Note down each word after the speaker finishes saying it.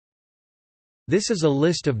This is a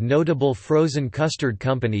list of notable frozen custard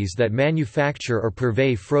companies that manufacture or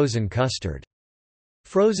purvey frozen custard.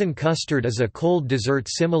 Frozen custard is a cold dessert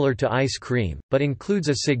similar to ice cream, but includes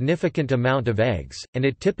a significant amount of eggs, and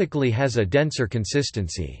it typically has a denser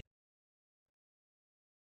consistency.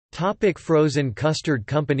 Frozen custard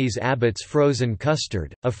companies. Abbott's Frozen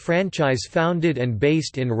Custard, a franchise founded and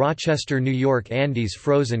based in Rochester, New York. Andy's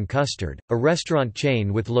Frozen Custard, a restaurant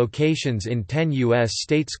chain with locations in 10 U.S.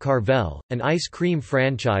 states. Carvel, an ice cream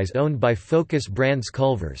franchise owned by Focus Brands.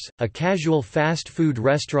 Culver's, a casual fast food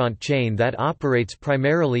restaurant chain that operates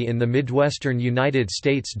primarily in the Midwestern United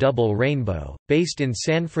States. Double Rainbow, based in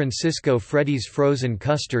San Francisco. Freddy's Frozen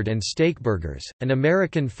Custard and Steakburgers, an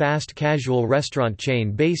American fast casual restaurant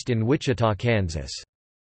chain based in Wichita, Kansas.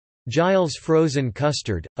 Giles Frozen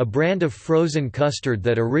Custard, a brand of frozen custard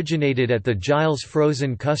that originated at the Giles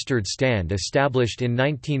Frozen Custard Stand established in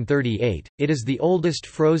 1938. It is the oldest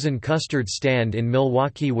frozen custard stand in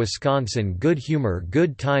Milwaukee, Wisconsin. Good Humor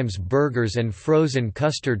Good Times Burgers and Frozen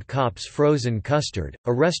Custard. Kopp's Frozen Custard,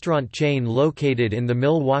 a restaurant chain located in the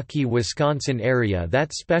Milwaukee, Wisconsin area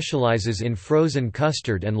that specializes in frozen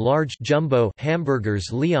custard and large jumbo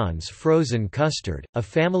hamburgers. Leon's Frozen Custard, a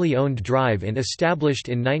family-owned drive-in established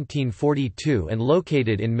in 1942 and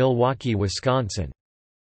located in Milwaukee, Wisconsin.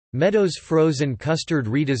 Meadows Frozen Custard.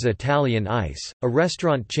 Rita's Italian Ice, a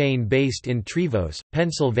restaurant chain based in Trevose,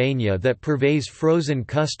 Pennsylvania that purveys frozen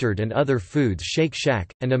custard and other foods. Shake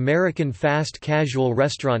Shack, an American fast casual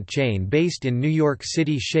restaurant chain based in New York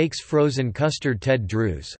City. Shake's Frozen Custard. Ted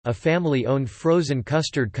Drew's, a family-owned frozen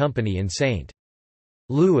custard company in St.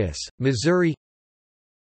 Louis, Missouri.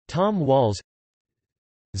 Tom Walls,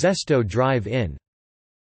 Zesto Drive-In.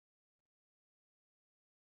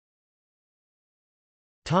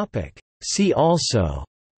 See also: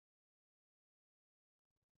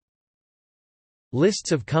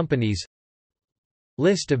 Lists of companies,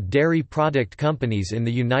 List of dairy product companies in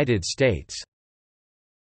the United States.